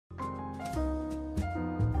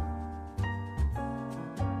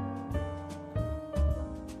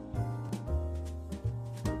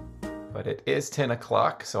but it is 10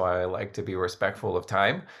 o'clock, so I like to be respectful of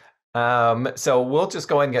time. So we'll just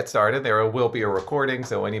go ahead and get started. There will be a recording,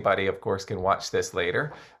 so anybody, of course, can watch this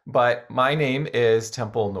later. But my name is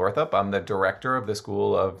Temple Northup. I'm the director of the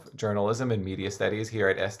School of Journalism and Media Studies here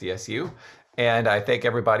at SDSU. And I thank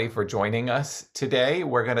everybody for joining us today.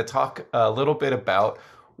 We're going to talk a little bit about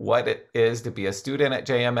what it is to be a student at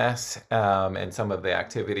JMS and some of the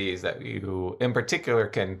activities that you in particular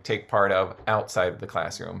can take part of outside of the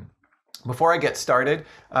classroom. Before I get started,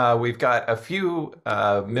 we've got a few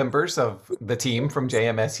members of the team from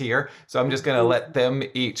JMS here, so I'm just going to let them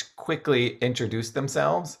each quickly introduce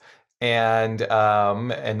themselves, and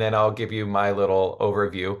then I'll give you my little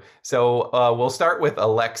overview. So we'll start with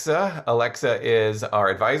Alexa. Alexa is our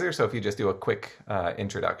advisor, so if you just do a quick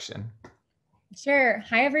introduction. Sure.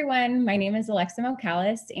 Hi, everyone. My name is Alexa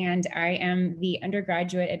Mocalis, and I am the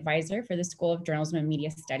undergraduate advisor for the School of Journalism and Media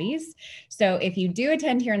Studies. So if you do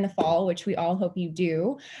attend here in the fall, which we all hope you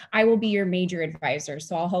do, I will be your major advisor.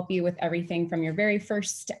 So I'll help you with everything from your very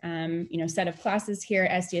first set of classes here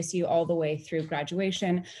at SDSU all the way through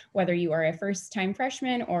graduation, whether you are a first-time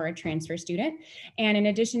freshman or a transfer student. And in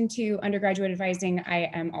addition to undergraduate advising, I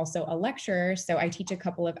am also a lecturer. So I teach a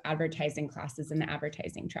couple of advertising classes in the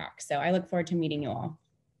advertising track. So I look forward to meeting you all.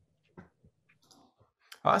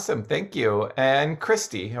 Awesome, thank you. And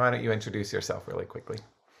Christy, why don't you introduce yourself really quickly?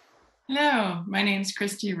 Hello, my name is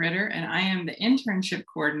Christy Ritter, and I am the internship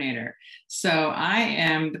coordinator. So I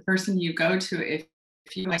am the person you go to if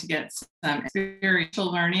you like to get some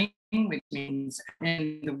experiential learning, which means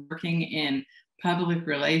working in public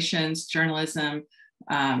relations, journalism,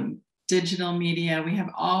 digital media. We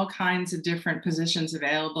have all kinds of different positions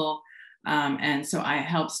available. And so I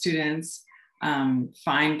help students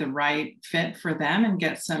find the right fit for them and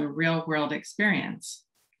get some real world experience.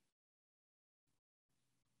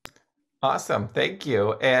 Awesome, thank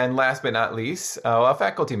you. And last but not least, a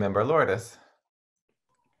faculty member, Lourdes.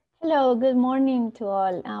 Hello, good morning to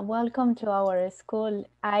all. Welcome to our school.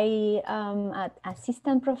 I am an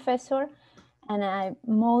assistant professor and I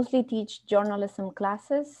mostly teach journalism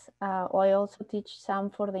classes. I also teach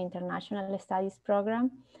some for the International Studies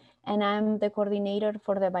program. And I'm the coordinator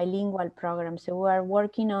for the bilingual program. So we are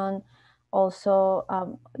working on also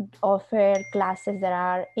offer classes that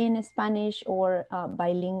are in Spanish or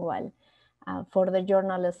bilingual for the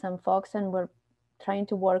journalism folks. And we're trying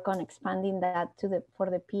to work on expanding that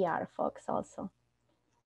for the PR folks also.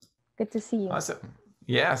 Good to see you. Awesome.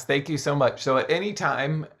 Yes, thank you so much. So at any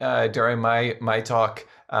time during my talk,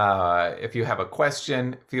 if you have a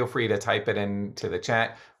question, feel free to type it into the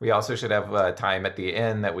chat. We also should have time at the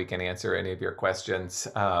end that we can answer any of your questions.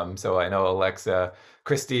 So I know Alexa,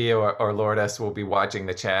 Christy, or Lourdes will be watching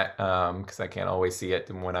the chat because I can't always see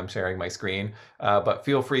it when I'm sharing my screen. But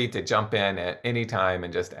feel free to jump in at any time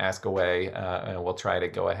and just ask away, and we'll try to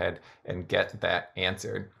go ahead and get that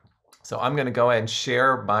answered. So I'm going to go ahead and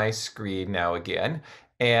share my screen now again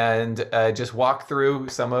and just walk through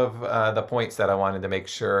some of the points that I wanted to make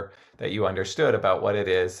sure that you understood about what it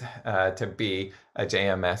is to be a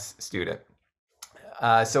JMS student.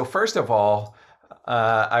 So first of all,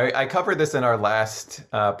 I covered this in our last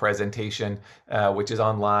presentation, which is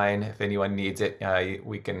online. If anyone needs it, I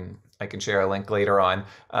can share a link later on.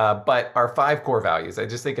 But our 5 core values, I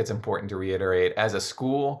just think it's important to reiterate. As a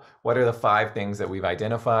school, what are the 5 things that we've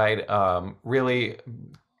identified really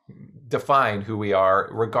define who we are,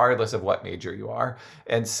 regardless of what major you are.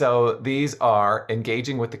 And so these are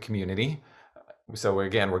engaging with the community. So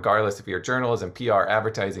again, regardless if you're journalism, PR,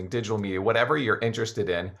 advertising, digital media, whatever you're interested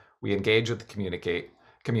in, we engage with the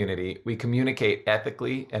community. We communicate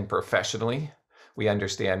ethically and professionally. We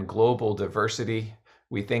understand global diversity.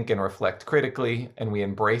 We think and reflect critically, and we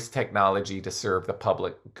embrace technology to serve the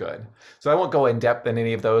public good. So I won't go in depth in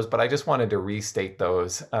any of those, but I just wanted to restate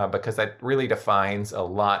those because that really defines a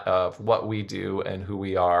lot of what we do and who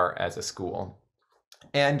we are as a school.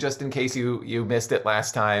 And just in case you missed it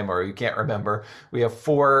last time or you can't remember, we have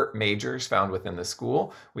 4 majors found within the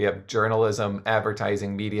school. We have journalism,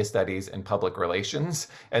 advertising, media studies, and public relations.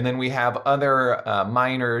 And then we have other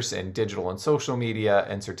minors in digital and social media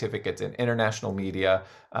and certificates in international media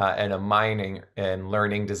and a minor in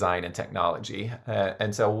learning, design, and technology.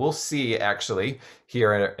 And so we'll see actually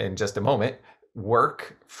here in just a moment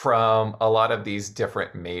work from a lot of these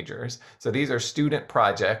different majors. So these are student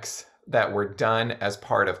projects that were done as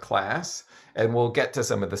part of class. And we'll get to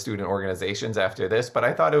some of the student organizations after this, but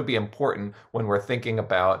I thought it would be important when we're thinking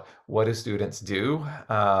about what do students do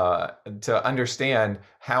to understand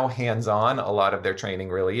how hands-on a lot of their training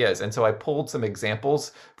really is. And so I pulled some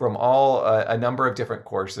examples from a number of different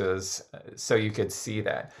courses so you could see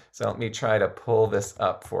that. So let me try to pull this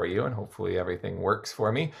up for you, and hopefully everything works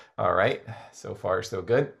for me. All right, so far so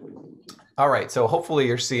good. All right, so hopefully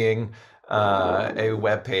you're seeing a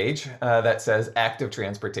web page that says active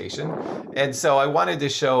transportation. And so I wanted to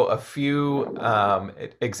show a few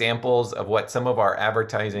examples of what some of our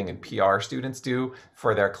advertising and PR students do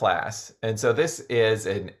for their class. And so this is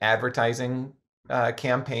an advertising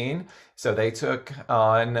campaign. So they took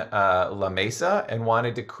on La Mesa and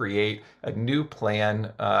wanted to create a new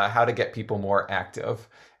plan how to get people more active.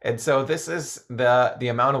 And so this is the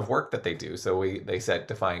amount of work that they do. So they set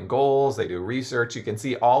defined goals, they do research. You can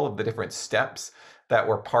see all of the different steps that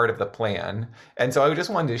were part of the plan. And so I just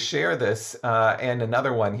wanted to share this and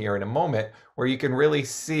another one here in a moment where you can really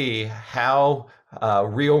see how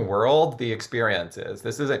real world the experience is.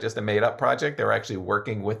 This isn't just a made up project. They're actually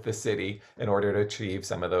working with the city in order to achieve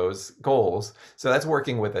some of those goals. So that's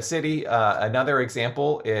working with the city. Another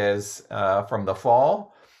example is from the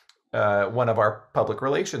fall. One of our public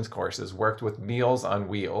relations courses worked with Meals on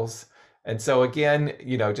Wheels. And so again,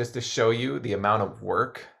 just to show you the amount of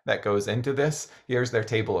work that goes into this, here's their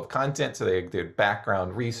table of content. So they did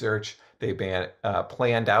background research, they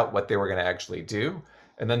planned out what they were going to actually do,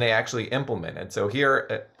 and then they actually implemented. So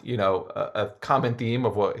here, a common theme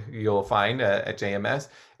of what you'll find at JMS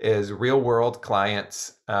is real world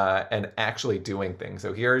clients and actually doing things.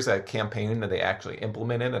 So here's a campaign that they actually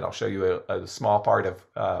implemented, and I'll show you a small part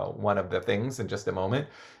of one of the things in just a moment.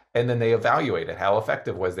 And then they evaluated how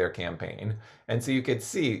effective was their campaign. And so you could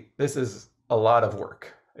see this is a lot of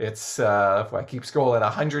work. It's, if I keep scrolling,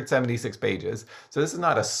 176 pages. So this is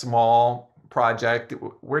not a small project.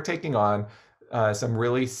 We're taking on some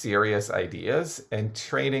really serious ideas and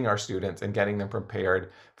training our students and getting them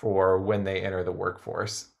prepared for when they enter the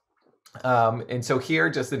workforce. And so here,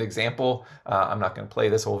 just an example, I'm not going to play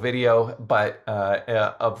this whole video, but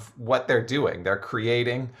of what they're doing. They're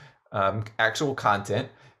creating actual content.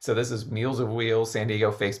 So this is Meals of Wheels San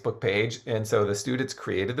Diego Facebook page. And so the students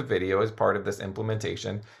created the video as part of this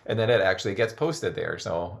implementation, and then it actually gets posted there.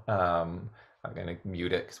 So I'm going to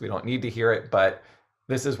mute it because we don't need to hear it, but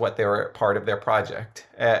this is what they were part of their project.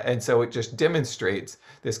 And so it just demonstrates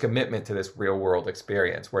this commitment to this real world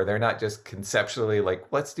experience where they're not just conceptually like,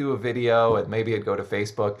 let's do a video and maybe it'd go to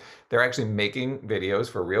Facebook. They're actually making videos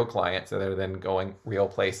for real clients that are then going real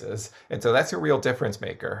places. And so that's a real difference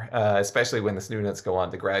maker, especially when the students go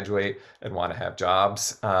on to graduate and want to have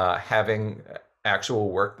jobs. Having actual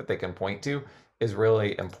work that they can point to is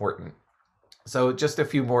really important. So just a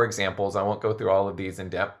few more examples. I won't go through all of these in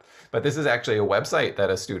depth, but this is actually a website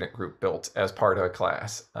that a student group built as part of a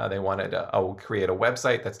class. They wanted to create a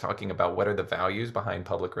website that's talking about what are the values behind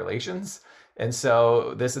public relations. And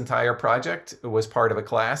so this entire project was part of a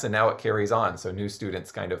class, and now it carries on. So new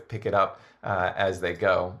students kind of pick it up as they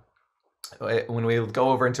go. When we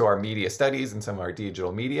go over into our media studies and some of our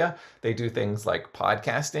digital media, they do things like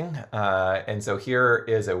podcasting. And so here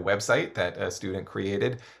is a website that a student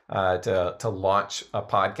created to launch a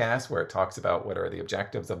podcast where it talks about what are the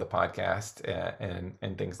objectives of the podcast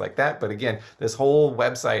and things like that. But again, this whole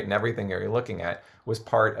website and everything you're looking at was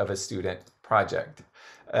part of a student project.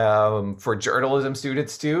 For journalism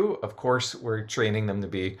students too, of course, we're training them to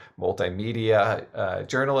be multimedia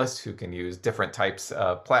journalists who can use different types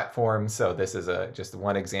of platforms. So this is just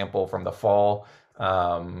one example from the fall,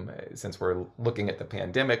 since we're looking at the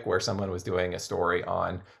pandemic, where someone was doing a story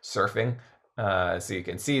on surfing. So you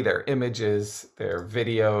can see their images, their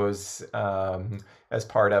videos as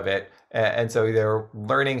part of it. And so they're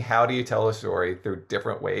learning how do you tell a story through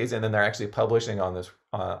different ways. And then they're actually publishing on this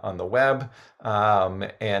on the web.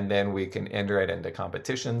 And then we can enter it into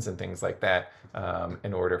competitions and things like that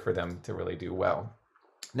in order for them to really do well.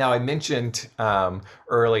 Now, I mentioned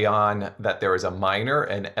early on that there was a minor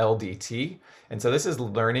in LDT. And so this is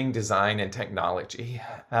learning, design, and technology.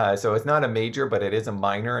 So it's not a major, but it is a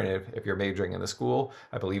minor. And if you're majoring in the school,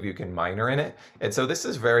 I believe you can minor in it. And so this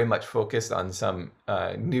is very much focused on some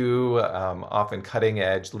new, often cutting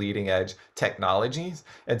edge, leading edge technologies.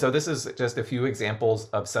 And so this is just a few examples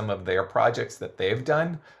of some of their projects that they've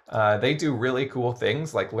done. They do really cool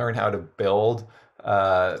things like learn how to build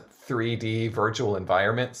 3D virtual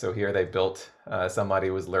environment. So here they built, somebody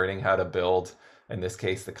was learning how to build, in this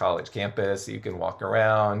case, the college campus. You can walk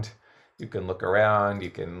around, you can look around, you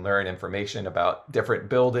can learn information about different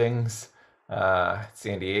buildings.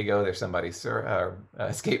 San Diego, there's somebody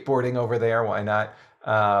skateboarding over there. Why not?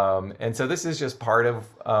 And so this is just part of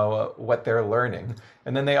what they're learning.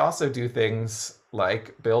 And then they also do things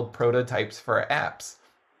like build prototypes for apps.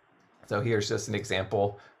 So here's just an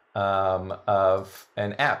example of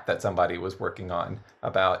an app that somebody was working on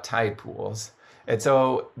about tide pools. And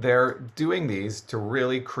so they're doing these to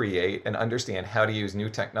really create and understand how to use new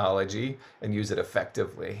technology and use it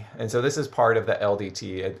effectively. And so this is part of the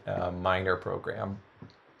LDT minor program.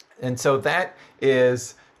 And so that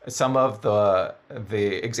is some of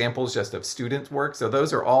the examples just of students' work. So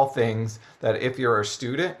those are all things that if you're a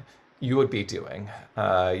student, you would be doing.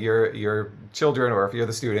 Your children, or if you're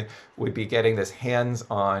the student, would be getting this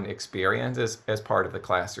hands-on experience as part of the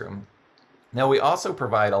classroom. Now, we also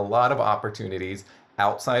provide a lot of opportunities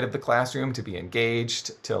outside of the classroom to be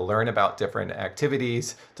engaged, to learn about different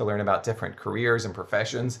activities, to learn about different careers and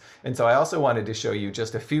professions. And so I also wanted to show you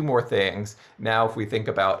just a few more things. Now, if we think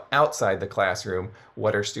about outside the classroom,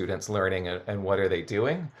 what are students learning and what are they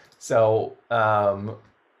doing? So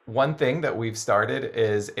one thing that we've started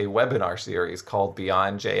is a webinar series called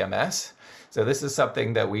Beyond JMS. So this is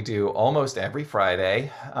something that we do almost every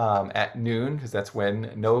Friday at noon, because that's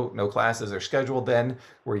when no classes are scheduled then.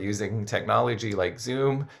 We're using technology like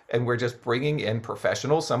Zoom, and we're just bringing in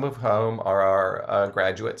professionals, some of whom are our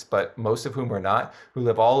graduates, but most of whom are not, who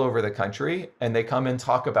live all over the country, and they come and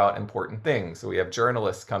talk about important things. So we have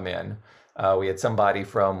journalists come in. We had somebody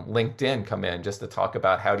from LinkedIn come in just to talk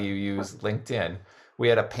about how do you use LinkedIn. We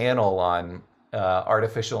had a panel on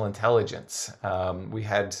artificial intelligence. We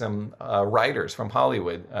had some writers from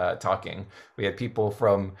Hollywood talking. We had people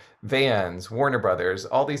from Vans, Warner Brothers,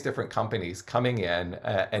 all these different companies coming in.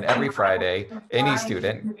 And every Friday, any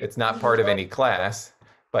student, it's not part of any class,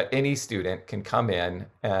 but any student can come in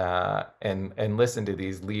and listen to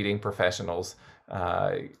these leading professionals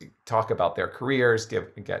talk about their careers,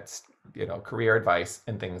 get career advice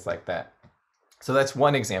and things like that. So that's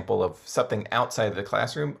one example of something outside of the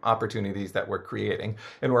classroom, opportunities that we're creating.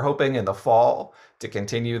 And we're hoping in the fall to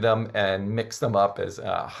continue them and mix them up as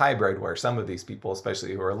a hybrid, where some of these people,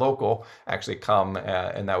 especially who are local, actually come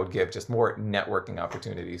and that would give just more networking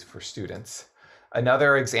opportunities for students.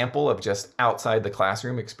 Another example of just outside the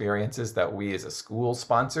classroom experiences that we as a school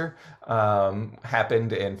sponsor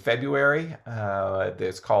happened in February.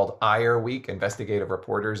 It's called IRE Week, Investigative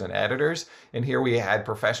Reporters and Editors. And here we had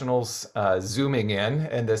professionals Zooming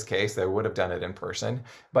in this case, they would have done it in person,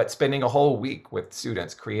 but spending a whole week with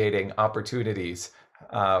students, creating opportunities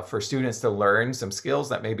for students to learn some skills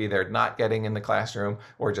that maybe they're not getting in the classroom,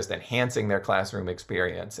 or just enhancing their classroom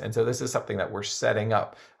experience. And so this is something that we're setting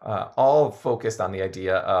up, all focused on the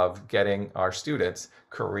idea of getting our students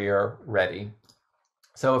career ready.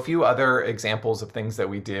 So a few other examples of things that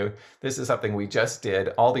we do. This is something we just did.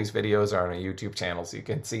 All these videos are on a YouTube channel, so you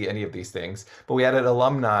can see any of these things. But we had an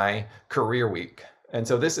alumni career week. And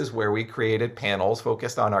so this is where we created panels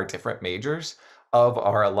focused on our different majors of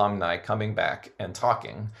our alumni coming back and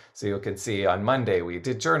talking. So you can see on Monday we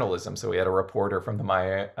did journalism. So we had a reporter from the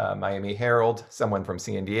Miami Herald, someone from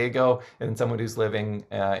San Diego, and someone who's living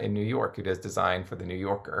in New York who does design for the New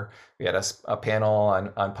Yorker. We had a panel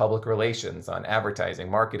on public relations, on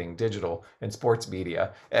advertising, marketing, digital, and sports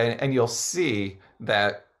media. And you'll see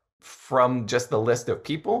that from just the list of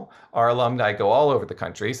people, our alumni go all over the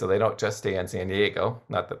country, so they don't just stay in San Diego.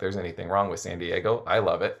 Not that there's anything wrong with San Diego. I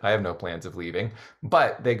love it. I have no plans of leaving.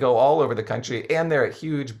 But they go all over the country, and they're at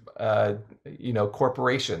huge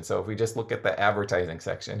corporations. So if we just look at the advertising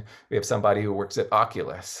section, we have somebody who works at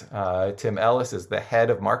Oculus. Tim Ellis is the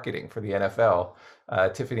head of marketing for the NFL.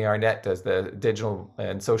 Tiffany Arnett does the digital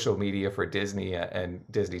and social media for Disney and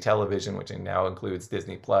Disney Television, which now includes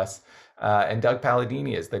Disney Plus. And Doug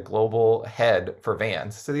Palladini is the global head for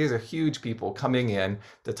Vans. So these are huge people coming in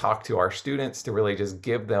to talk to our students, to really just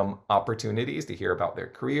give them opportunities to hear about their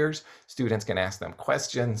careers. Students can ask them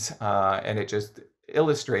questions, and it just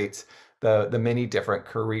illustrates the many different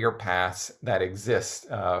career paths that exist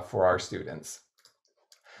for our students.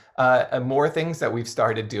 More things that we've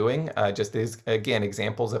started doing, just as, again,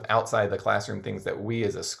 examples of outside the classroom things that we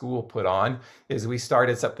as a school put on, is we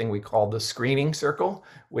started something we call the Screening Circle,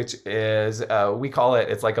 which is, we call it,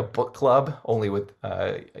 it's like a book club, only with,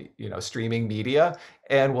 streaming media.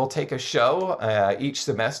 And we'll take a show each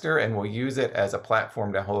semester, and we'll use it as a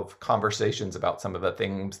platform to have conversations about some of the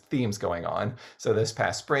themes going on. So this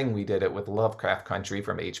past spring, we did it with Lovecraft Country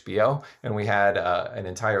from HBO, and we had an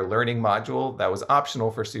entire learning module that was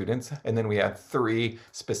optional for students. And then we had 3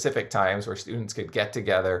 specific times where students could get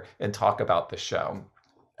together and talk about the show.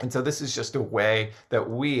 And so this is just a way that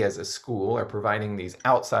we as a school are providing these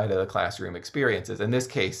outside of the classroom experiences. In this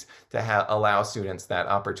case, to allow students that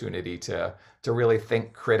opportunity to really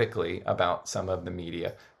think critically about some of the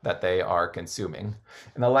media that they are consuming.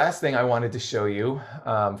 And the last thing I wanted to show you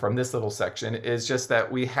from this little section is just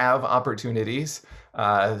that we have opportunities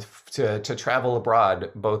to travel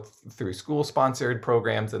abroad, both through school-sponsored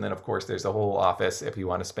programs, and then of course there's a whole office if you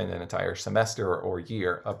want to spend an entire semester or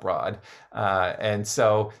year abroad. And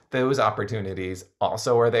so those opportunities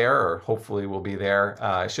also are there, or hopefully will be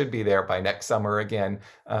there, should be there by next summer again.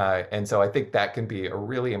 And so I think that can be a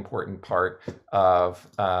really important part of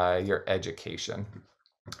your education.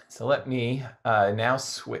 So let me now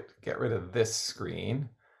get rid of this screen.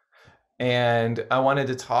 And I wanted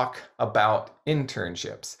to talk about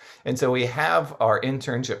internships. And so we have our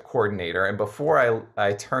internship coordinator. And before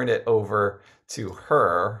I turn it over to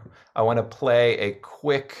her, I want to play a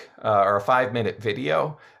quick or a 5-minute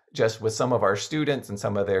video just with some of our students and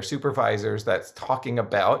some of their supervisors that's talking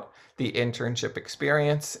about the internship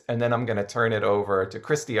experience. And then I'm going to turn it over to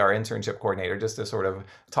Christy, our internship coordinator, just to sort of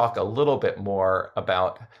talk a little bit more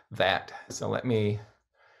about that. So let me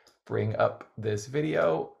bring up this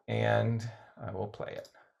video and I will play it.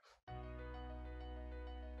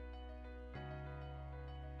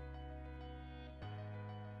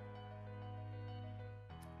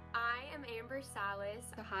 I am Amber Salas.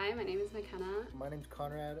 Hi, my name is McKenna. My name is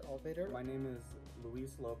Conrad Alvader. My name is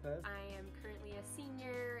Luis Lopez. I am currently a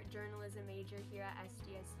senior journalism major here at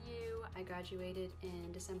SDSU. I graduated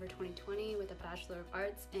in December 2020 with a Bachelor of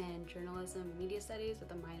Arts in Journalism and Media Studies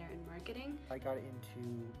with a minor in marketing. I got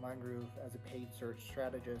into Mindgroove as a paid search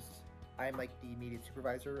strategist. I'm like the immediate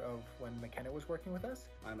supervisor of when McKenna was working with us.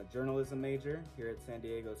 I'm a journalism major here at San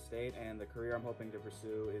Diego State, and the career I'm hoping to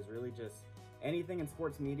pursue is really just anything in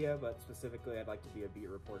sports media, but specifically I'd like to be a beat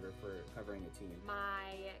reporter for covering a team.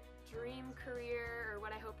 My dream career, or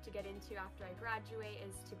what I hope to get into after I graduate,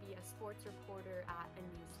 is to be a sports reporter at a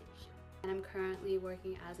news station. And I'm currently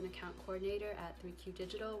working as an account coordinator at 3Q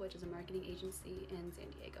Digital, which is a marketing agency in San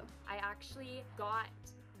Diego. I actually got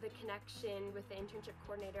the connection with the internship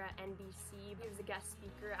coordinator at NBC. He was a guest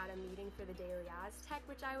speaker at a meeting for the Daily Aztec,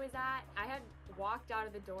 which I was at. I had walked out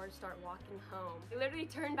of the door to start walking home. I literally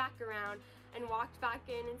turned back around and walked back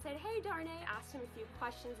in and said, "Hey, Darnay," asked him a few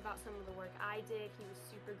questions about some of the work I did. He was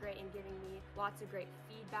super great in giving me lots of great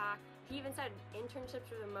feedback. He even said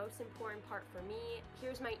internships are the most important part for me.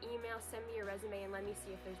 Here's my email, send me your resume and let me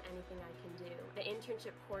see if there's anything I can do. The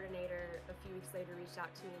internship coordinator a few weeks later reached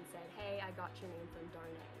out to me and said, "Hey, I got your name from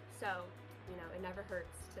Darnay." So, you know, it never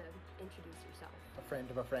hurts to introduce yourself. A friend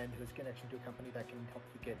of a friend who has connection to a company that can help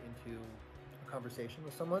you get into a conversation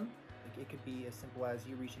with someone. Like, it could be as simple as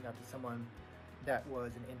you reaching out to someone that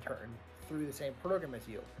was an intern through the same program as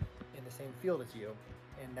you, in the same field as you,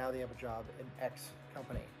 and now they have a job in X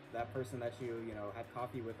company. That person that you had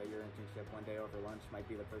coffee with at your internship one day over lunch might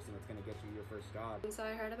be the person that's going to get you your first job. So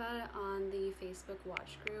I heard about it on the Facebook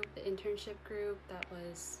Watch group, the internship group that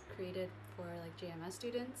was created for like JMS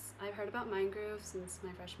students. I've heard about Mindgroove since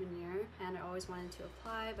my freshman year, and I always wanted to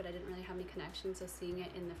apply, but I didn't really have any connections, so seeing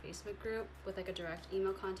it in the Facebook group with like a direct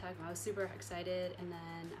email contact, I was super excited, and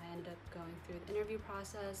then I ended up going through the interview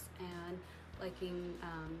process and liking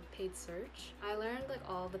paid search. I learned like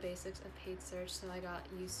all the basics of paid search, so I got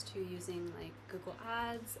used to using like Google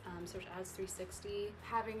Ads, Search Ads 360.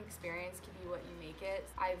 Having experience can be what you make it.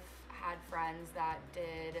 I've had friends that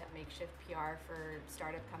did makeshift PR for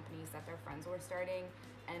startup companies that their friends were starting,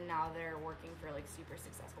 and now they're working for like super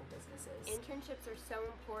successful businesses. Internships are so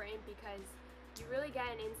important because you really get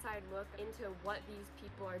an inside look into what these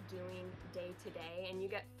people are doing day to day, and you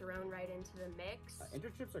get thrown right into the mix.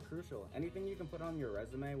 Internships are crucial. Anything you can put on your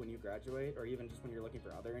resume when you graduate, or even just when you're looking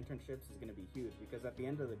for other internships, is going to be huge, because at the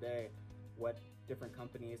end of the day, what different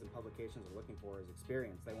companies and publications are looking for is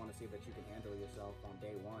experience. They want to see that you can handle yourself on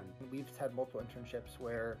day one. We've had multiple internships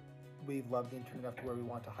where we've loved the intern enough to where we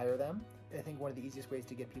want to hire them. I think one of the easiest ways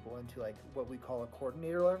to get people into like what we call a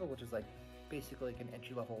coordinator level, which is like basically like an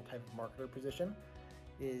entry-level type of marketer position,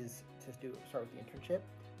 is to start with the internship.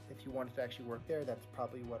 If you wanted to actually work there, that's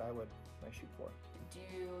probably what I would shoot for.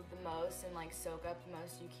 Do the most and like soak up the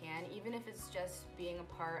most you can, even if it's just being a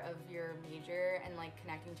part of your major and like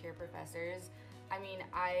connecting to your professors. I mean,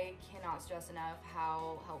 I cannot stress enough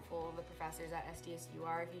how helpful the professors at SDSU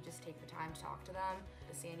are if you just take the time to talk to them.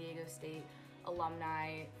 The San Diego State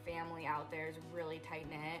alumni family out there is really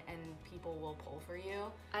tight-knit, and people will pull for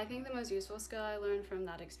you. I think the most useful skill I learned from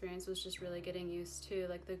that experience was just really getting used to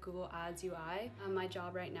like the Google Ads UI. My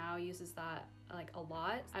job right now uses that like a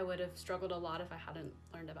lot. I would have struggled a lot if I hadn't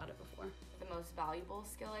learned about it before. The most valuable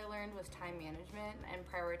skill I learned was time management and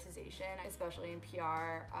prioritization, especially in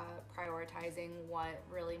PR. Prioritizing what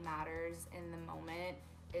really matters in the moment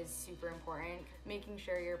is super important. Making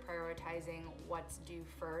sure you're prioritizing what's due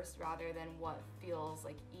first rather than what feels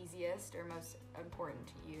like easiest or most important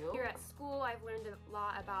to you. Here at school, I've learned a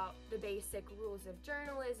lot about the basic rules of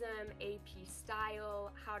journalism, AP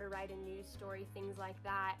style, how to write a news story, things like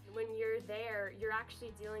that. When you're there, you're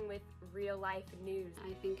actually dealing with real life news.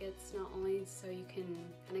 I think it's not only so you can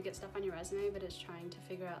kind of get stuff on your resume, but it's trying to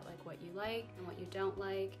figure out like what you like and what you don't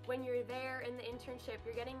like. When you're there in the internship,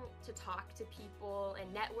 you're getting to talk to people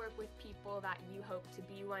and network with people that you hope to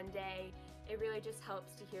be one day. It really just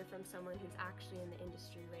helps to hear from someone who's actually in the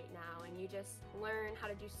industry right now, and you just learn how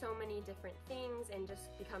to do so many different things and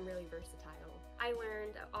just become really versatile. I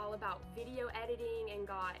learned all about video editing and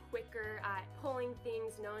got quicker at pulling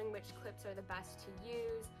things, knowing which clips are the best to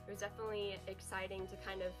use. It was definitely exciting to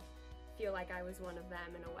kind of feel like I was one of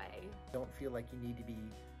them in a way. Don't feel like you need to be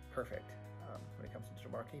perfect when it comes to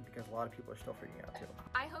digital marketing, because a lot of people are still figuring it out too.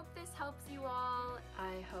 I hope this helps you all.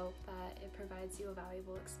 I hope that it provides you a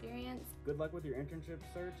valuable experience. Good luck with your internship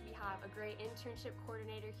search. We have a great internship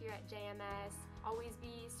coordinator here at JMS. Always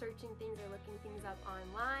be searching things or looking things up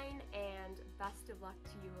online, and best of luck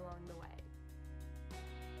to you along the way.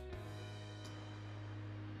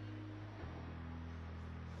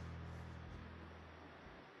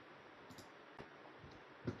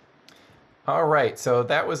 All right, so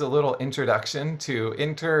that was a little introduction to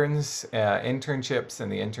interns, internships,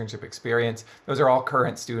 and the internship experience. Those are all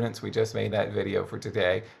current students. We just made that video for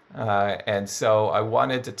today. And so I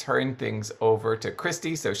wanted to turn things over to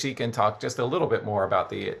Christy so she can talk just a little bit more about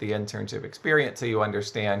the internship experience so you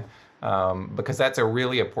understand, because that's a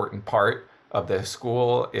really important part of the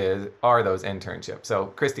school are those internships. So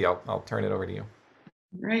Christy, I'll turn it over to you.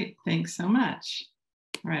 Great, thanks so much.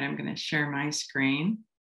 All right, I'm going to share my screen.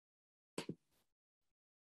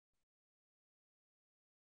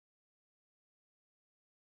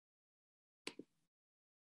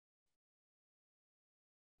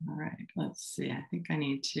 All right, let's see. I think I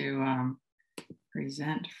need to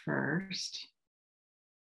present first.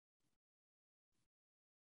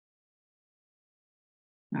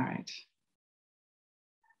 All right.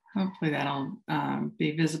 Hopefully that'll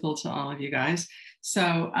be visible to all of you guys.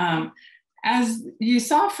 So as you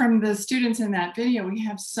saw from the students in that video, we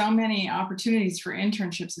have so many opportunities for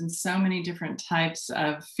internships in so many different types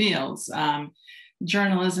of fields.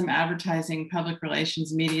 Journalism, advertising, public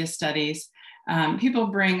relations, media studies. People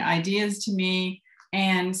bring ideas to me,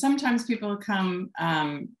 and sometimes people come,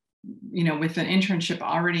 with an internship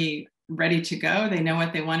already ready to go. They know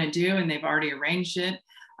what they want to do and they've already arranged it.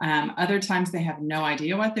 Other times they have no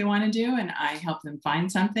idea what they want to do, and I help them find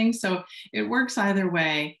something. So it works either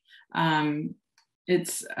way.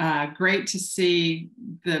 It's great to see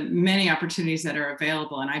the many opportunities that are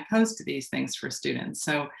available, and I post these things for students.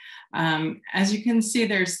 So as you can see,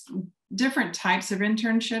 there's different types of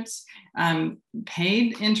internships.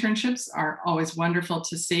 Paid internships are always wonderful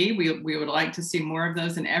to see. We would like to see more of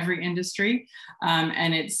those in every industry.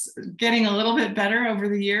 And it's getting a little bit better over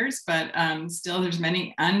the years, but still there's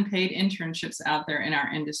many unpaid internships out there in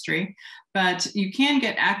our industry. But you can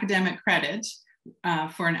get academic credit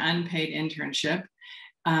for an unpaid internship.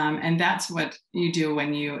 And that's what you do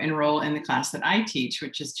when you enroll in the class that I teach,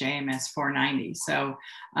 which is JMS 490. So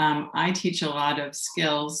I teach a lot of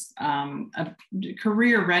skills,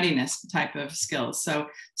 career readiness type of skills. So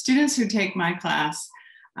students who take my class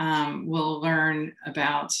will learn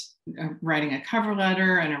about writing a cover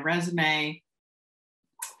letter and a resume.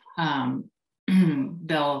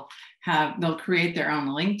 They'll create their own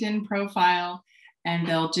LinkedIn profile, and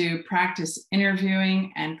they'll do practice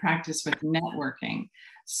interviewing and practice with networking.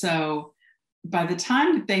 So by the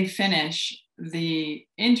time that they finish the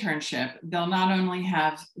internship, they'll not only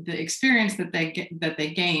have the experience that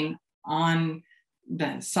they gain on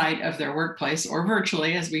the site of their workplace or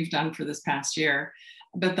virtually, as we've done for this past year,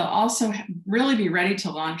 but they'll also really be ready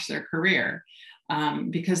to launch their career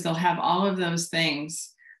because they'll have all of those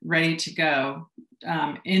things ready to go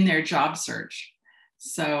in their job search.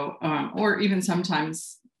 So, or even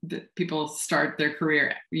sometimes people start their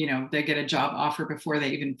career, they get a job offer before they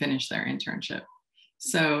even finish their internship.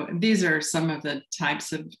 So these are some of the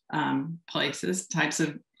types of places, types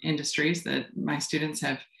of industries that my students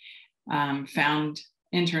have found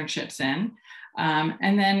internships in.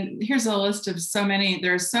 And then here's a list of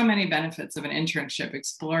there's so many benefits of an internship: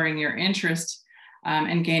 exploring your interest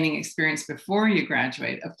and gaining experience before you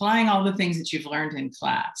graduate, applying all the things that you've learned in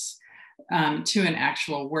class. to an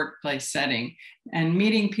actual workplace setting, and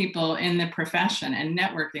meeting people in the profession and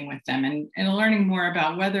networking with them, and learning more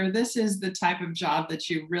about whether this is the type of job that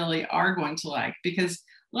you really are going to like. Because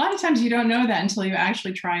a lot of times you don't know that until you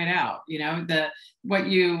actually try it out. You know, what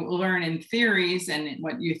you learn in theories and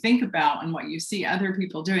what you think about and what you see other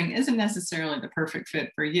people doing isn't necessarily the perfect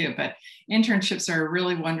fit for you. But internships are a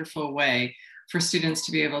really wonderful way for students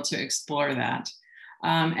to be able to explore that.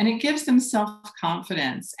 And it gives them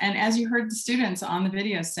self-confidence. And as you heard the students on the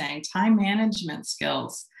video saying, time management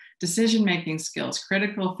skills, decision-making skills,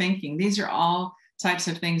 critical thinking, these are all types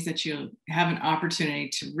of things that you have an opportunity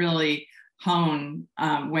to really hone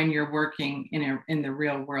when you're working in the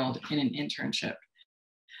real world in an internship.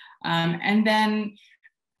 And then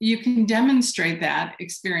you can demonstrate that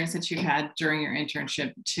experience that you had during your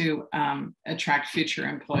internship to attract future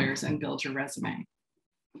employers and build your resume.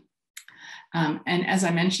 And as I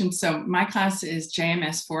mentioned, so my class is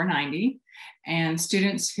JMS 490, and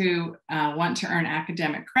students who want to earn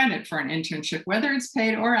academic credit for an internship, whether it's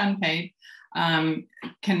paid or unpaid,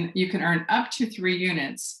 you can earn up to 3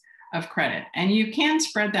 units of credit. And you can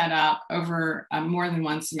spread that out over more than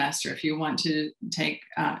one semester if you want to take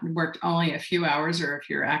work only a few hours, or if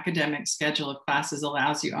your academic schedule of classes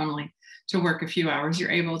allows you only to work a few hours,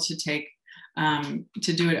 you're able to take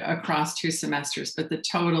to do it across 2 semesters, but the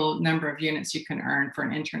total number of units you can earn for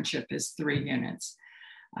an internship is 3 units.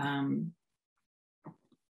 And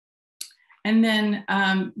then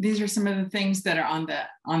these are some of the things that are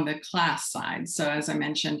on the class side. So as I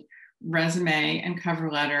mentioned, resume and cover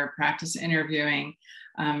letter, practice interviewing,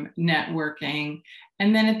 networking.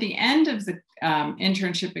 And then at the end of the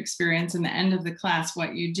internship experience and the end of the class,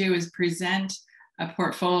 what you do is present a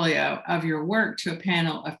portfolio of your work to a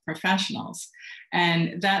panel of professionals.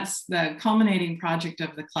 And that's the culminating project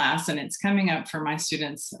of the class. And it's coming up for my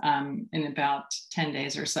students in about 10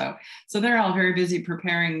 days or so. So they're all very busy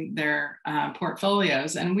preparing their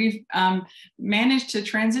portfolios. And we've managed to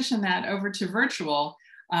transition that over to virtual.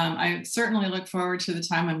 I certainly look forward to the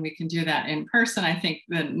time when we can do that in person. I think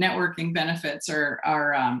the networking benefits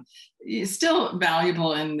are still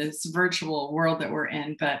valuable in this virtual world that we're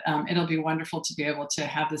in, but it'll be wonderful to be able to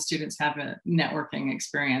have the students have a networking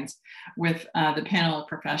experience with the panel of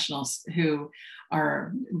professionals who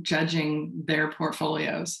are judging their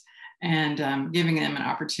portfolios and giving them an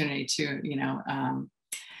opportunity to,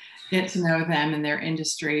 get to know them and their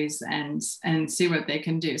industries and see what they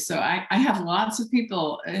can do. So I have lots of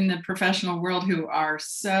people in the professional world who are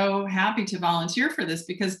so happy to volunteer for this,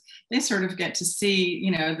 because they sort of get to see,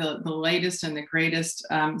 the latest and the greatest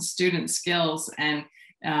student skills. And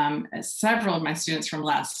several of my students from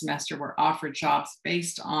last semester were offered jobs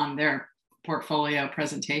based on their portfolio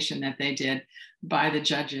presentation that they did by the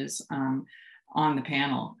judges on the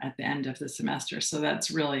panel at the end of the semester. So that's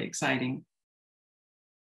really exciting.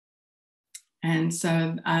 And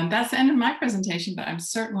so that's the end of my presentation, but I'm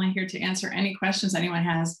certainly here to answer any questions anyone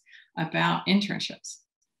has about internships.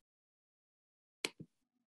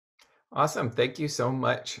 Awesome. Thank you so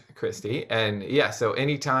much, Christy. And yeah, so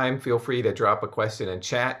anytime, feel free to drop a question in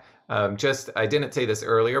chat. I didn't say this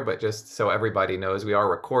earlier, but just so everybody knows, we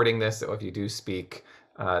are recording this. So if you do speak,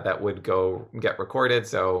 that would get recorded.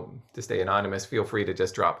 So to stay anonymous, feel free to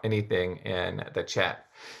just drop anything in the chat.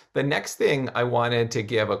 The next thing I wanted to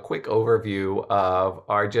give a quick overview of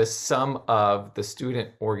are just some of the student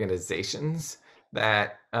organizations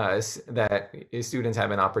that students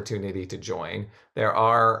have an opportunity to join. There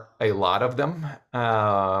are a lot of them.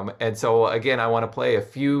 And so again, I want to play a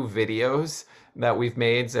few videos that we've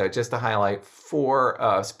made just to highlight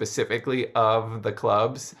 4 specifically of the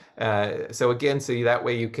clubs. So that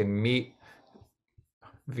way you can meet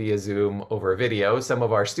via Zoom over video some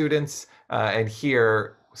of our students and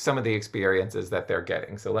hear some of the experiences that they're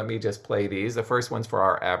getting. So let me just play these. The first one's for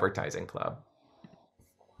our advertising club.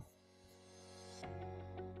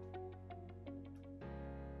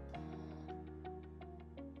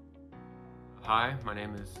 Hi, my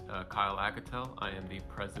name is Kyle Agatel. I am the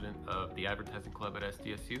president of the advertising club at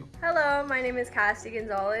SDSU. Hello, my name is Cassie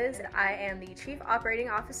Gonzalez. I am the chief operating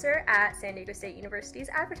officer at San Diego State University's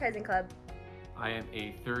advertising club. I am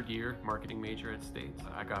a 3rd-year marketing major at State.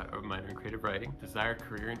 I got a minor in creative writing. Desired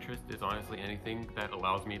career interest is honestly anything that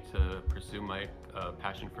allows me to pursue my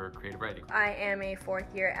passion for creative writing. I am a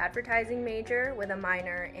 4th-year advertising major with a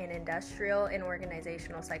minor in industrial and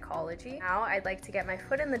organizational psychology. Now I'd like to get my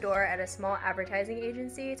foot in the door at a small advertising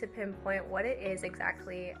agency to pinpoint what it is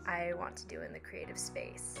exactly I want to do in the creative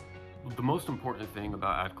space. The most important thing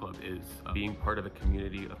about Ad Club is being part of a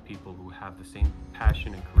community of people who have the same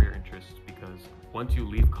passion and career interests, because once you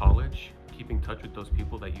leave college, keeping in touch with those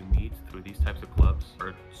people that you meet through these types of clubs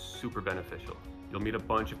are super beneficial. You'll meet a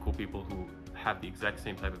bunch of cool people who have the exact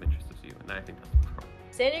same type of interests as you, and I think that's the most important.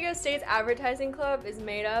 San Diego State's advertising club is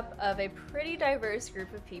made up of a pretty diverse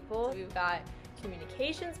group of people. We've got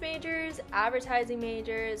communications majors, advertising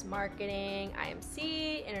majors, marketing,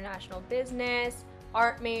 IMC, international business,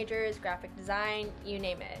 art majors, graphic design, you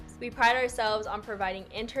name it. We pride ourselves on providing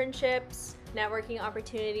internships, networking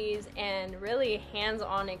opportunities, and really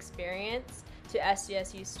hands-on experience to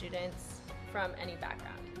SDSU students from any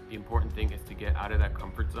background. The important thing is to get out of that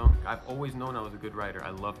comfort zone. I've always known I was a good writer.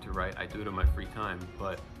 I love to write. I do it in my free time,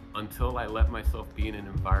 but until I let myself be in an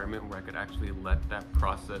environment where I could actually let that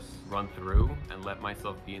process run through and let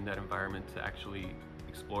myself be in that environment to actually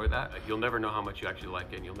explore that, you'll never know how much you actually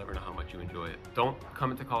like it, and you'll never know how much you enjoy it. Don't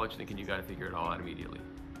come into college thinking you got to figure it all out immediately.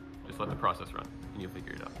 Just let the process run and you'll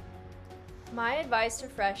figure it out. My advice to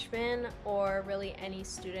freshmen, or really any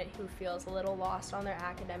student who feels a little lost on their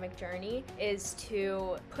academic journey, is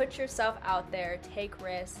to put yourself out there, take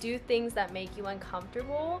risks, do things that make you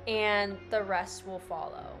uncomfortable, and the rest will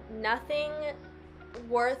follow. Nothing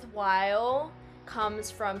worthwhile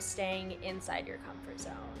comes from staying inside your comfort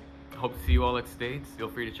zone. Hope to see you all at States. Feel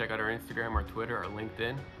free to check out our Instagram, our Twitter, our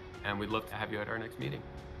LinkedIn, and we'd love to have you at our next meeting.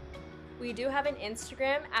 We do have an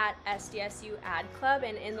Instagram at SDSU Ad Club,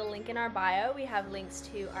 and in the link in our bio, we have links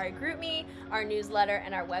to our GroupMe, our newsletter,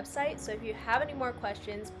 and our website. So if you have any more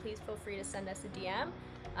questions, please feel free to send us a DM.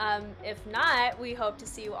 If not, we hope to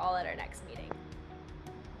see you all at our next meeting.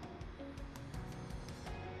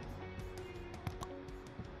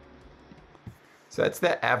 So that's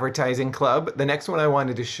the advertising club. The next one I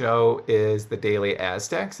wanted to show is the Daily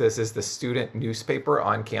Aztecs. This is the student newspaper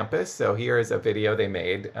on campus. So here is a video they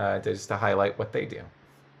made just to highlight what they do.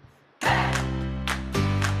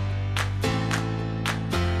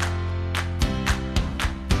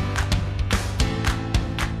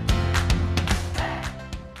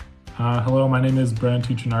 Hello, my name is Brent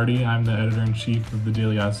Tuccinardi. I'm the editor-in-chief of the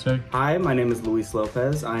Daily Aztec. Hi, my name is Luis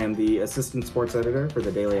Lopez. I am the assistant sports editor for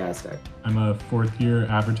the Daily Aztec. I'm a fourth-year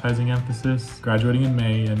advertising emphasis, graduating in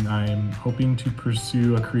May, and I'm hoping to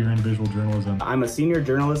pursue a career in visual journalism. I'm a senior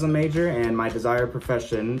journalism major, and my desired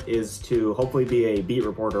profession is to hopefully be a beat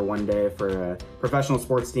reporter one day for a professional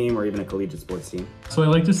sports team or even a collegiate sports team. So I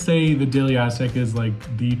like to say the Daily Aztec is like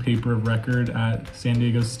the paper of record at San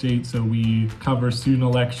Diego State. So we cover student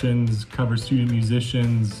elections, cover student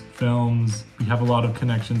musicians, films. We have a lot of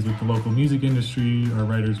connections with the local music industry. Our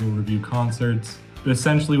writers will review concerts. But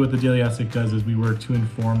essentially what the Daily Aztec does is we work to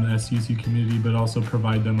inform the SDSU community, but also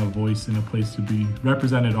provide them a voice and a place to be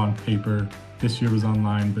represented on paper. This year was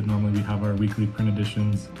online, but normally we have our weekly print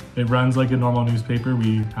editions. It runs like a normal newspaper.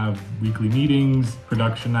 We have weekly meetings,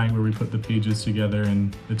 production night where we put the pages together,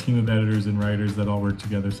 and a team of editors and writers that all work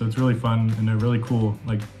together. So it's really fun and a really cool,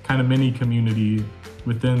 like, kind of mini community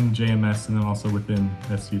within JMS and then also within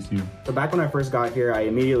SDSU. So back when I first got here, I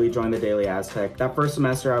immediately joined the Daily Aztec. That first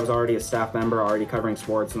semester, I was already a staff member, already covering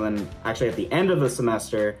sports, and then actually at the end of the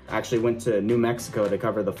semester, I actually went to New Mexico to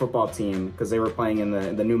cover the football team because they were playing in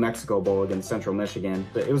the New Mexico Bowl against Central Michigan.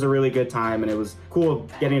 But it was a really good time, and it was cool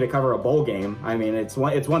getting to cover a bowl game. I mean, it's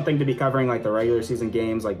one thing to be covering like the regular season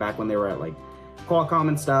games, like back when they were at like Qualcomm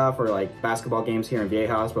and stuff, or like basketball games here in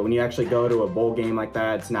Viejas, but when you actually go to a bowl game like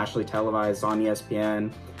that, it's nationally televised on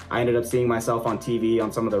ESPN. I ended up seeing myself on TV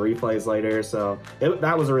on some of the replays later, so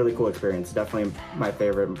that was a really cool experience. Definitely my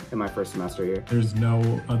favorite in my first semester here. There's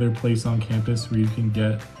no other place on campus where you can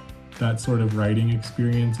get that sort of writing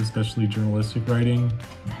experience, especially journalistic writing.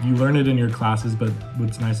 You learn it in your classes, but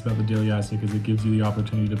what's nice about the Daily Aztec is it gives you the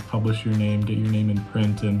opportunity to publish your name, get your name in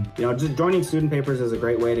print. And just joining student papers is a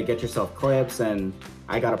great way to get yourself clips, and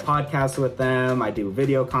I got a podcast with them. I do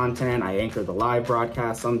video content. I anchor the live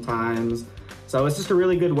broadcast sometimes. So it's just a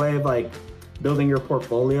really good way of like building your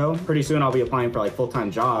portfolio. Pretty soon I'll be applying for like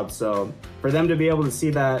full-time jobs. So for them to be able to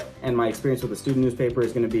see that, and my experience with the student newspaper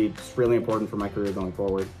is going to be just really important for my career going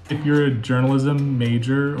forward. If you're a journalism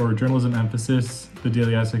major or journalism emphasis, the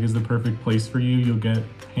Daily Aztec is the perfect place for you. You'll get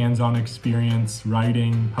hands-on experience,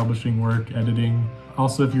 writing, publishing work, editing.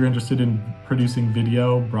 Also, if you're interested in producing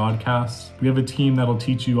video broadcasts, we have a team that'll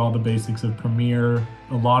teach you all the basics of Premiere.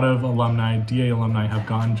 A lot of alumni, DA alumni, have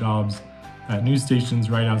gotten jobs at news stations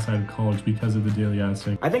right outside of college because of the Daily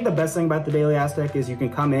Aztec. I think the best thing about the Daily Aztec is you can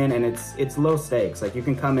come in and it's low stakes. Like you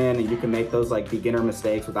can come in and you can make those like beginner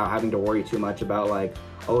mistakes without having to worry too much about like,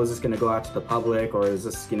 oh, is this gonna go out to the public, or is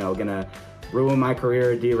this, gonna ruin my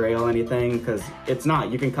career or derail anything, because it's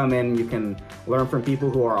not. You can come in, you can learn from people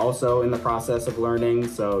who are also in the process of learning.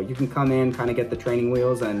 So you can come in, kind of get the training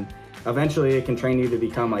wheels, and eventually it can train you to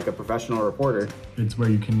become like a professional reporter. It's where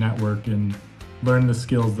you can network and learn the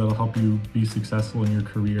skills that'll help you be successful in your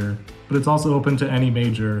career. But it's also open to any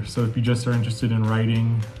major. So if you just are interested in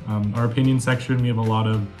writing, our opinion section, we have a lot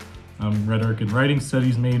of rhetoric and writing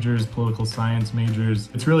studies majors, political science majors.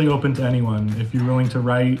 It's really open to anyone. If you're willing to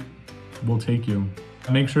write, we'll take you.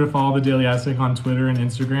 Make sure to follow The Daily Aztec on Twitter and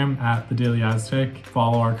Instagram at The Daily Aztec.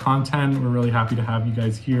 Follow our content. We're really happy to have you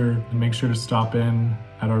guys here. And make sure to stop in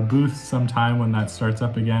at our booth sometime when that starts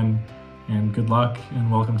up again. And good luck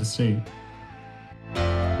and welcome to State.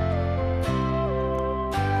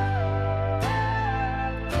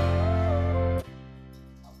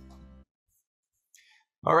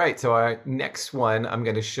 All right, so our next one I'm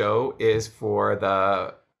going to show is for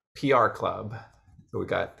the PR club. So we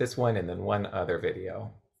got this one and then one other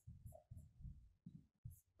video.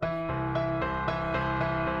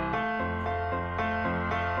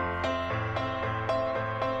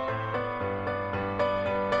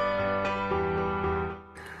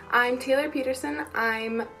 I'm Taylor Peterson.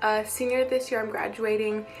 I'm a senior this year. I'm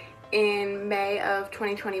graduating in May of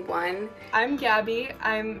 2021. I'm Gabby.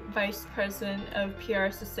 I'm Vice President of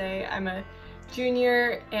PRSSA. I'm a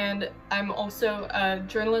junior and I'm also a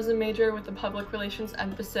journalism major with a public relations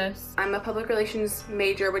emphasis. I'm a public relations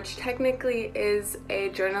major, which technically is a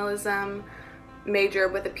journalism major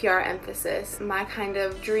with a PR emphasis. My kind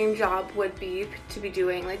of dream job would be to be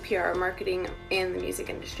doing like PR marketing in the music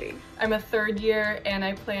industry. I'm a third year and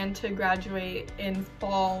I plan to graduate in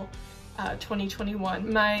fall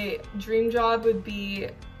 2021. My dream job would be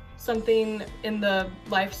something in the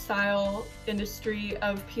lifestyle industry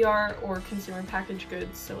of PR or consumer packaged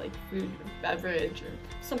goods, so like food, beverage, or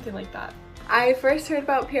something like that. I first heard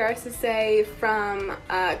about PRSSA from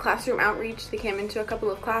classroom outreach. They came into a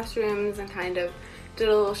couple of classrooms and kind of did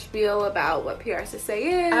a little spiel about what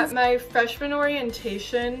PRSSA is. At my freshman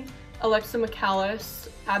orientation, Alexa McAllis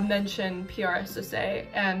had mentioned PRSSA,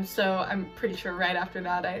 and so I'm pretty sure right after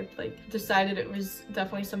that I decided it was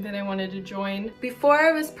definitely something I wanted to join. Before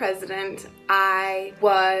I was president, I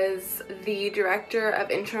was the director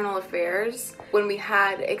of internal affairs. When we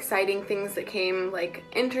had exciting things that came, like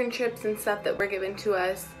internships and stuff that were given to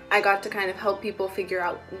us, I got to kind of help people figure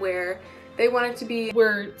out where they wanted to be.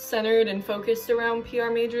 We're centered and focused around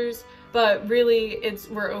PR majors, but really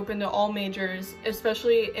we're open to all majors,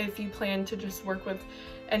 especially if you plan to just work with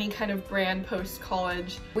any kind of brand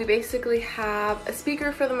post-college. We basically have a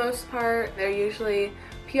speaker for the most part. They're usually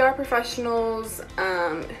PR professionals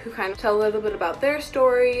who kind of tell a little bit about their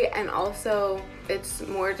story, and also it's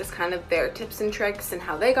more just kind of their tips and tricks and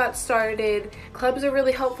how they got started. Clubs are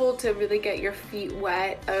really helpful to really get your feet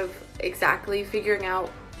wet of exactly figuring out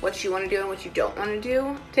what you want to do and what you don't want to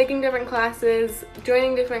do. Taking different classes,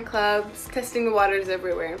 joining different clubs, testing the waters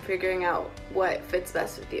everywhere and figuring out what fits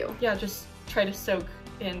best with you. Yeah, just try to soak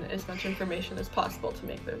in as much information as possible to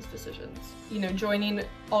make those decisions. You know, joining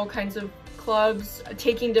all kinds of clubs,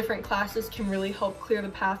 taking different classes can really help clear the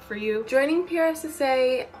path for you. Joining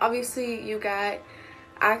PRSSA, obviously you get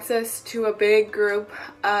access to a big group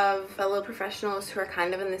of fellow professionals who are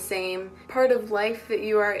kind of in the same part of life that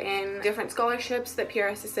you are in. Different scholarships that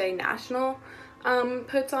PRSSA National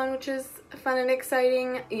puts on, which is fun and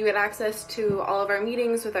exciting. You get access to all of our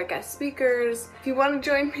meetings with our guest speakers. If you want to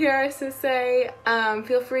join PRSSA,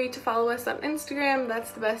 feel free to follow us on Instagram.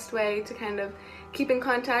 That's the best way to kind of keep in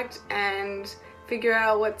contact and figure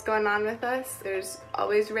out what's going on with us. There's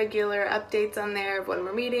always regular updates on there of when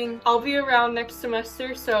we're meeting. I'll be around next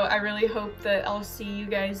semester, so I really hope that I'll see you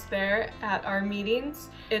guys there at our meetings.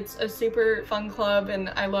 It's a super fun club and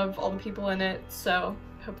I love all the people in it, so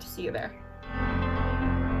hope to see you there.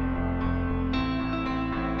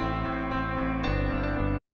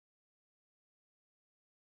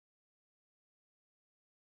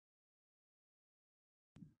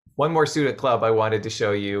 One more student club I wanted to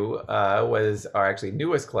show you was our actually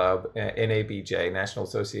newest club, NABJ, National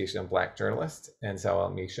Association of Black Journalists. And so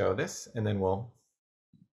let me show this and then we'll...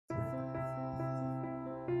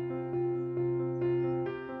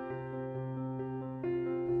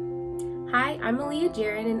 Hi, I'm Aaliyah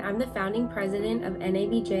Jaron and I'm the founding president of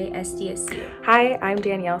NABJ SDSU. Hi, I'm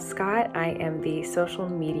Danielle Scott. I am the social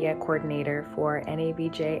media coordinator for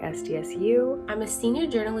NABJ SDSU. I'm a senior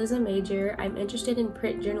journalism major. I'm interested in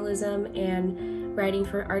print journalism and writing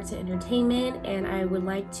for arts and entertainment, and I would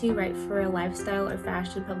like to write for a lifestyle or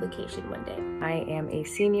fashion publication one day. I am a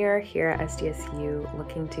senior here at SDSU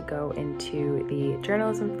looking to go into the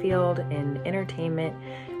journalism field in entertainment,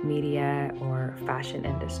 media, or fashion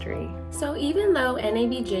industry. So even though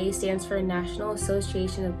NABJ stands for National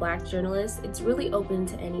Association of Black Journalists, it's really open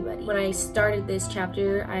to anybody. When I started this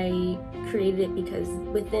chapter, I created it because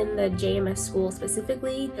within the JMS school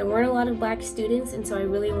specifically, there weren't a lot of Black students, and so I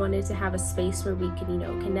really wanted to have a space where we could,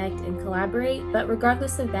 connect and collaborate. But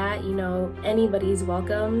regardless of that, anybody's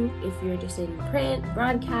welcome. If you're interested in print,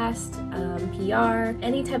 broadcast, PR,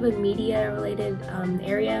 any type of media related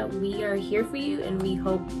area, we are here for you, and we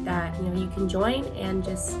hope that you can join and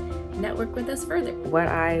just network with us further. What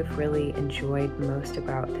I've really enjoyed most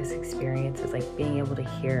about this experience is being able to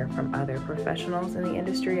hear from other professionals in the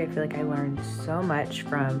industry. I feel like I learned so much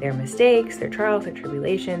from their mistakes, their trials, their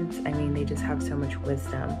tribulations. I mean, they just have so much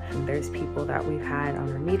wisdom. And there's people that we've had on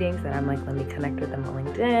our meetings that I'm like, let me connect with them on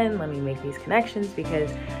LinkedIn, let me make these connections, because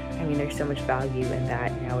there's so much value in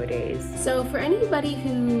that nowadays. So for anybody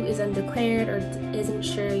who is undeclared or isn't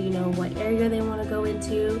sure, what area they want to go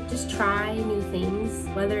into, just try new things,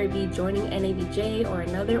 whether it be joining NABJ or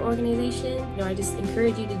another organization. I just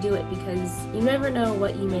encourage you to do it because you never know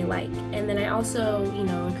what you may like. And then I also,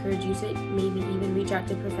 encourage you to maybe even reach out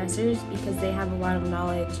to professors because they have a lot of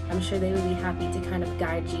knowledge. I'm sure they would be happy to kind of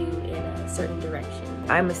guide you in a certain direction.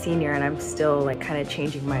 I'm a senior and I'm still kind of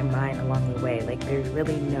changing my mind along the way. There's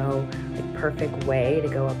really no perfect way to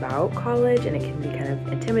go about college, and it can be kind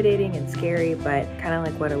of intimidating and scary, but kind of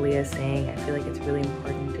like what Aaliyah is saying, I feel like it's really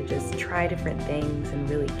important to just try different things and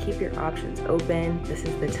really keep your options open. This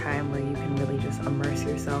is the time where you can really just immerse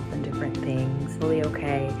yourself in different things. It's really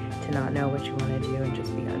okay to not know what you want to do and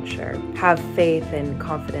just be unsure. Have faith and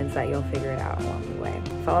confidence that you'll figure it out along the way.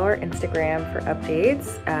 Follow our Instagram for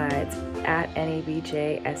updates. It's at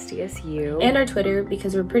NABJ SDSU. And our Twitter,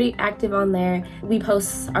 because we're pretty active on there. We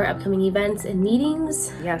post our upcoming events and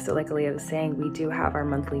meetings. Yeah, so like Aaliyah was saying, we do have our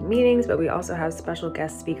monthly meetings, but we also have special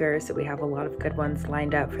guest speakers, so we have a lot of good ones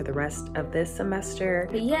lined up for the rest of this semester.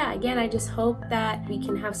 But yeah, again, I just hope that we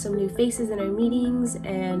can have some new faces in our meetings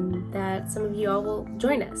and that some of you all will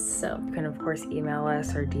join us. So you can of course email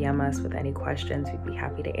us or DM us with any questions. We'd be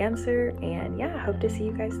happy to answer. And yeah, hope to see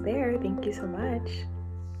you guys there. Thank you so much.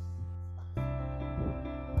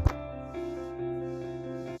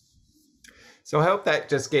 So I hope that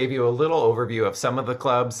just gave you a little overview of some of the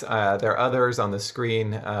clubs. There are others on the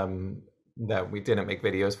screen that we didn't make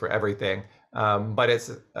videos for everything, but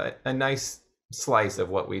it's a nice slice of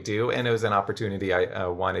what we do, and it was an opportunity I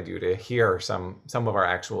wanted you to hear some of our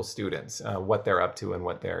actual students, what they're up to and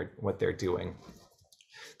what they're doing.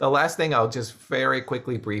 The last thing I'll just very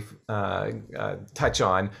quickly touch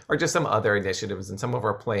on are just some other initiatives and some of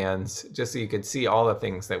our plans, just so you can see all the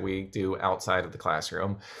things that we do outside of the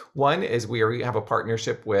classroom. One is we have a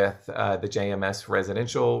partnership with the JMS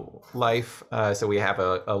residential life. So we have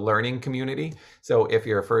a learning community. So if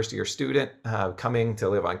you're a first-year student coming to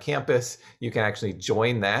live on campus, you can actually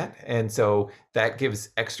join that. And so that gives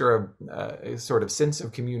extra sort of sense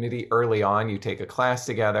of community early on. You take a class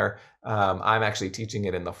together. I'm actually teaching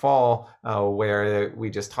it in the fall, where we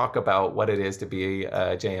just talk about what it is to be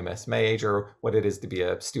a JMS major, what it is to be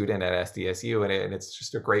a student at SDSU, and it's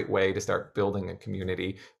just a great way to start building a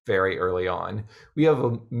community very early on. We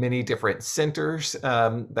have many different centers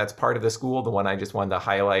that's part of the school. The one I just wanted to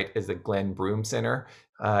highlight is the Glenn Broom Center.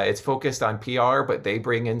 It's focused on PR, but they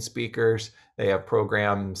bring in speakers. They have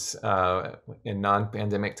programs in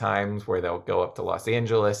non-pandemic times where they'll go up to Los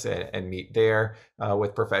Angeles and meet there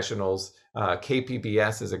with professionals.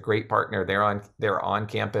 KPBS is a great partner. They're on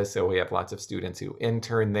campus, so we have lots of students who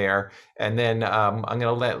intern there. And then I'm going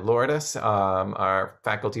to let Lourdes, our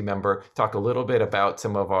faculty member, talk a little bit about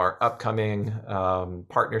some of our upcoming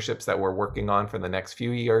partnerships that we're working on for the next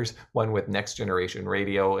few years. One with Next Generation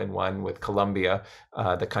Radio and one with Columbia,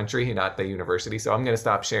 the country, not the university. So I'm going to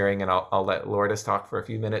stop sharing and I'll let Lourdes talk for a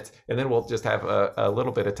few minutes, and then we'll just have a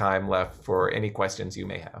little bit of time left for any questions you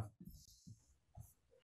may have.